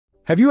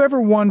Have you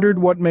ever wondered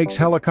what makes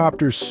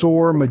helicopters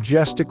soar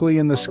majestically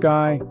in the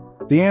sky?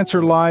 The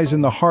answer lies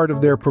in the heart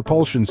of their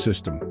propulsion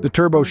system, the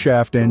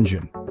turboshaft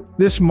engine.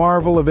 This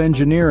marvel of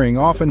engineering,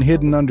 often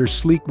hidden under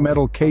sleek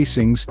metal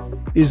casings,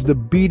 is the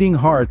beating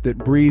heart that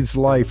breathes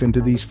life into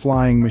these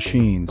flying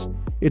machines.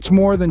 It's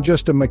more than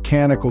just a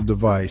mechanical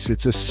device,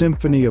 it's a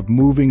symphony of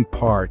moving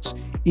parts,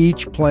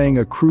 each playing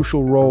a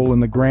crucial role in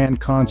the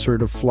grand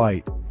concert of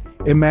flight.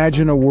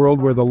 Imagine a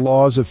world where the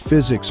laws of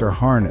physics are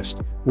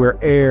harnessed, where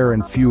air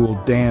and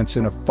fuel dance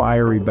in a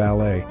fiery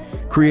ballet,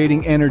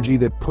 creating energy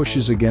that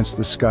pushes against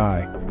the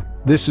sky.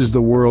 This is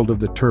the world of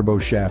the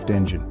turboshaft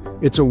engine.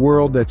 It's a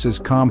world that's as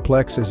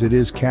complex as it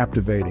is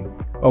captivating,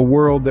 a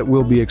world that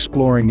we'll be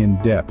exploring in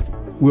depth.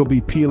 We'll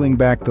be peeling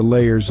back the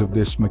layers of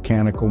this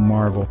mechanical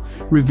marvel,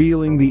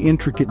 revealing the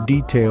intricate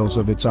details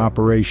of its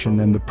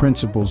operation and the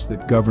principles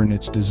that govern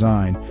its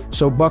design.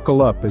 So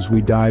buckle up as we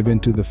dive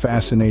into the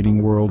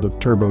fascinating world of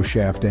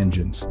turboshaft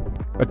engines.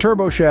 A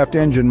turboshaft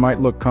engine might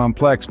look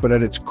complex, but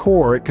at its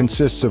core it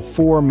consists of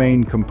four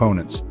main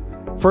components.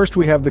 First,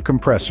 we have the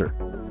compressor.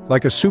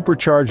 Like a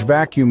supercharged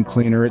vacuum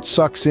cleaner, it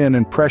sucks in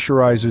and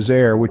pressurizes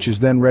air, which is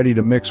then ready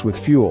to mix with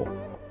fuel.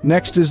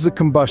 Next is the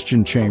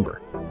combustion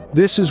chamber.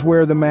 This is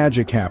where the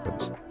magic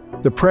happens.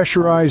 The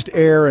pressurized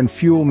air and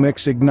fuel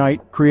mix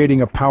ignite,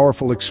 creating a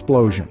powerful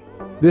explosion.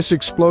 This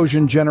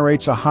explosion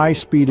generates a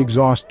high-speed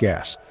exhaust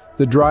gas,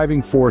 the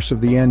driving force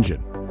of the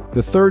engine.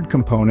 The third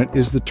component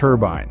is the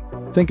turbine.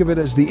 Think of it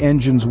as the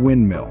engine's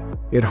windmill.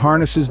 It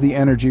harnesses the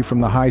energy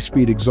from the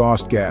high-speed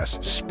exhaust gas,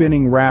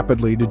 spinning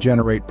rapidly to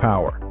generate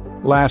power.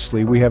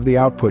 Lastly, we have the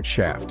output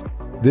shaft.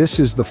 This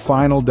is the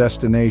final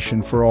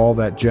destination for all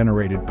that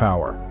generated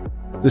power.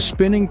 The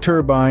spinning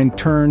turbine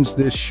turns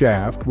this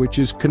shaft, which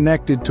is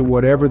connected to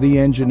whatever the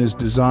engine is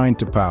designed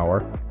to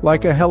power,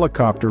 like a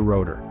helicopter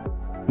rotor.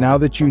 Now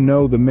that you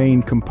know the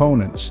main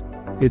components,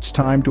 it's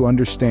time to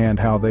understand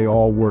how they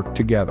all work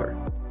together.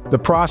 The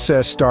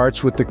process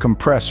starts with the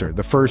compressor,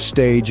 the first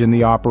stage in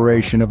the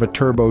operation of a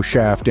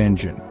turboshaft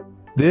engine.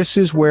 This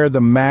is where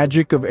the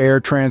magic of air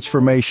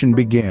transformation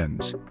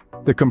begins.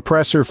 The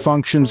compressor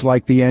functions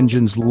like the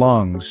engine's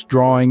lungs,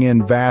 drawing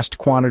in vast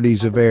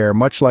quantities of air,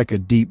 much like a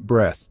deep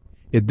breath.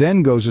 It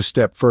then goes a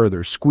step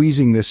further,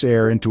 squeezing this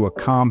air into a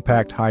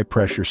compact,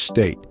 high-pressure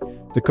state.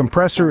 The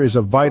compressor is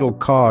a vital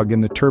cog in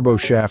the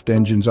turboshaft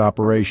engine's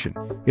operation.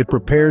 It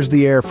prepares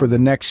the air for the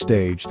next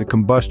stage, the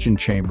combustion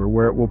chamber,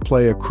 where it will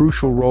play a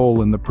crucial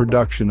role in the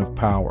production of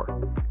power.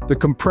 The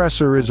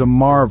compressor is a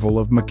marvel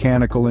of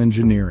mechanical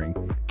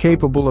engineering,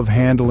 capable of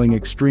handling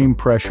extreme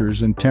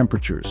pressures and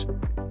temperatures.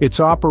 Its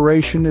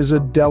operation is a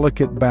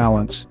delicate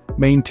balance,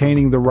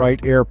 maintaining the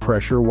right air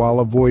pressure while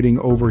avoiding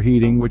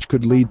overheating, which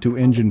could lead to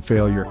engine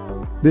failure.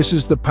 This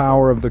is the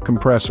power of the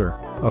compressor,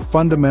 a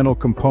fundamental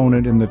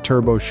component in the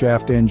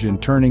turboshaft engine,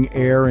 turning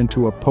air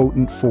into a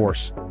potent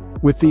force.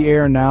 With the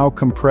air now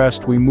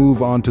compressed, we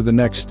move on to the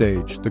next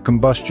stage, the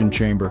combustion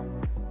chamber.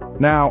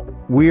 Now,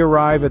 we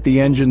arrive at the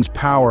engine's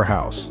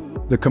powerhouse,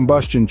 the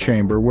combustion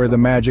chamber, where the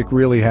magic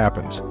really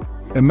happens.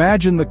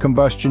 Imagine the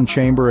combustion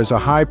chamber as a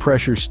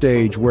high-pressure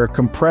stage where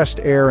compressed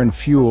air and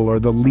fuel are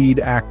the lead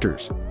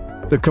actors.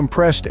 The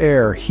compressed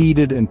air,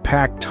 heated and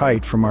packed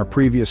tight from our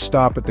previous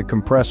stop at the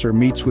compressor,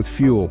 meets with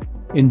fuel,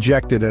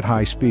 injected at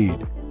high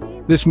speed.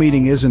 This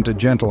meeting isn't a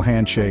gentle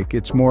handshake,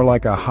 it's more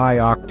like a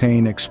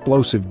high-octane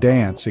explosive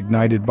dance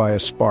ignited by a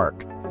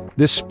spark.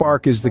 This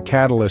spark is the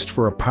catalyst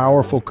for a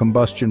powerful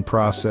combustion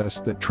process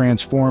that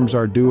transforms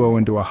our duo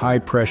into a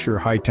high-pressure,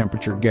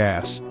 high-temperature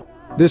gas.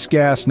 This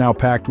gas, now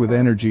packed with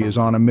energy, is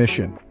on a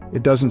mission.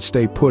 It doesn't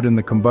stay put in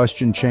the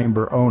combustion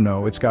chamber, oh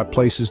no, it's got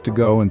places to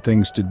go and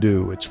things to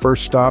do. Its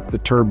first stop, the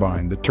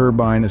turbine. The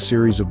turbine, a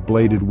series of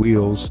bladed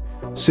wheels,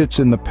 sits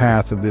in the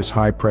path of this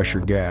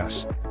high-pressure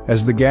gas.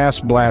 As the gas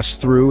blasts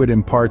through, it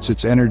imparts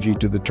its energy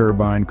to the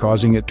turbine,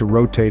 causing it to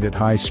rotate at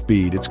high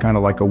speed. It's kind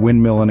of like a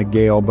windmill in a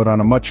gale, but on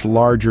a much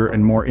larger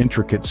and more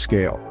intricate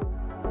scale.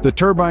 The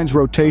turbine's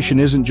rotation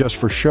isn't just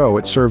for show,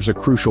 it serves a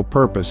crucial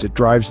purpose. It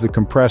drives the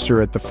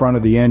compressor at the front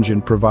of the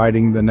engine,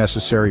 providing the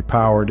necessary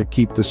power to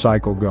keep the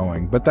cycle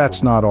going. But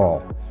that's not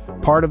all.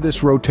 Part of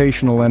this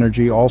rotational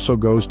energy also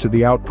goes to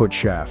the output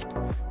shaft,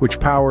 which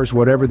powers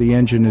whatever the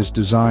engine is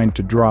designed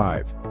to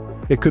drive.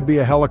 It could be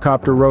a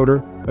helicopter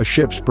rotor, a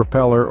ship's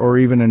propeller, or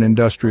even an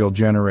industrial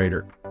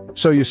generator.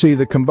 So you see,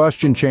 the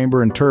combustion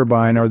chamber and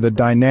turbine are the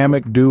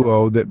dynamic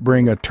duo that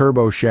bring a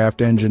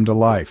turboshaft engine to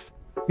life.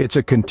 It's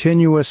a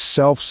continuous,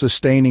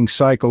 self-sustaining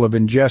cycle of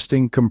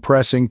ingesting,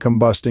 compressing,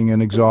 combusting,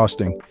 and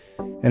exhausting.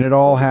 And it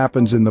all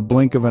happens in the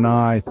blink of an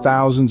eye,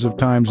 thousands of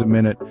times a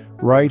minute,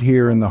 right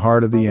here in the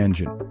heart of the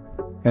engine.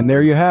 And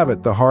there you have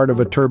it, the heart of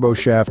a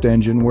turboshaft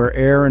engine, where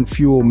air and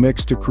fuel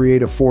mix to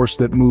create a force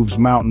that moves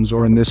mountains,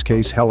 or in this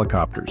case,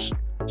 helicopters.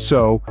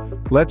 So,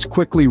 let's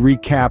quickly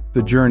recap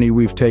the journey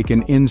we've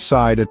taken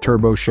inside a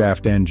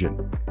turboshaft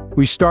engine.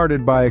 We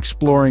started by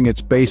exploring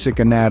its basic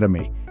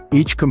anatomy,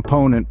 each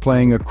component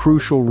playing a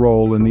crucial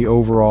role in the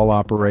overall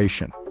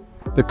operation.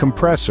 The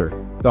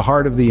compressor, the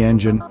heart of the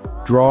engine,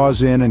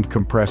 draws in and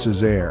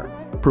compresses air,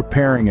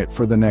 preparing it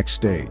for the next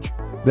stage.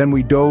 Then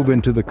we dove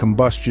into the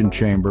combustion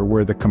chamber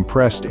where the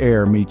compressed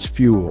air meets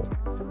fuel.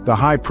 The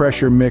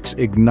high-pressure mix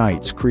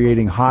ignites,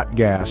 creating hot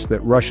gas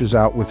that rushes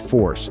out with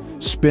force,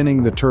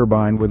 spinning the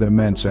turbine with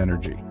immense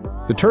energy.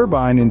 The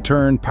turbine, in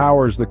turn,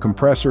 powers the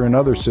compressor and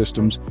other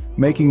systems,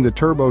 making the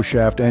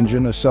turboshaft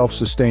engine a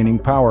self-sustaining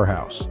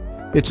powerhouse.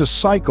 It's a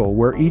cycle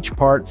where each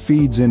part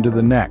feeds into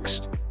the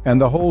next, and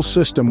the whole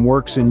system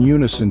works in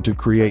unison to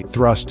create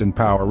thrust and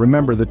power.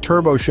 Remember, the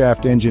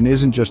turboshaft engine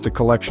isn't just a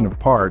collection of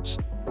parts.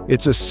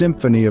 It's a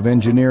symphony of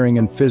engineering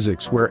and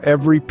physics where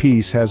every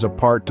piece has a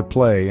part to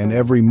play and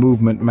every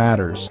movement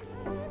matters.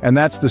 And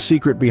that's the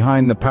secret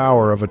behind the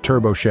power of a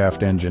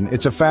turboshaft engine.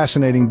 It's a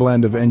fascinating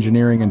blend of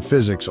engineering and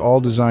physics, all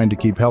designed to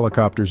keep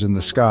helicopters in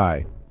the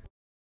sky.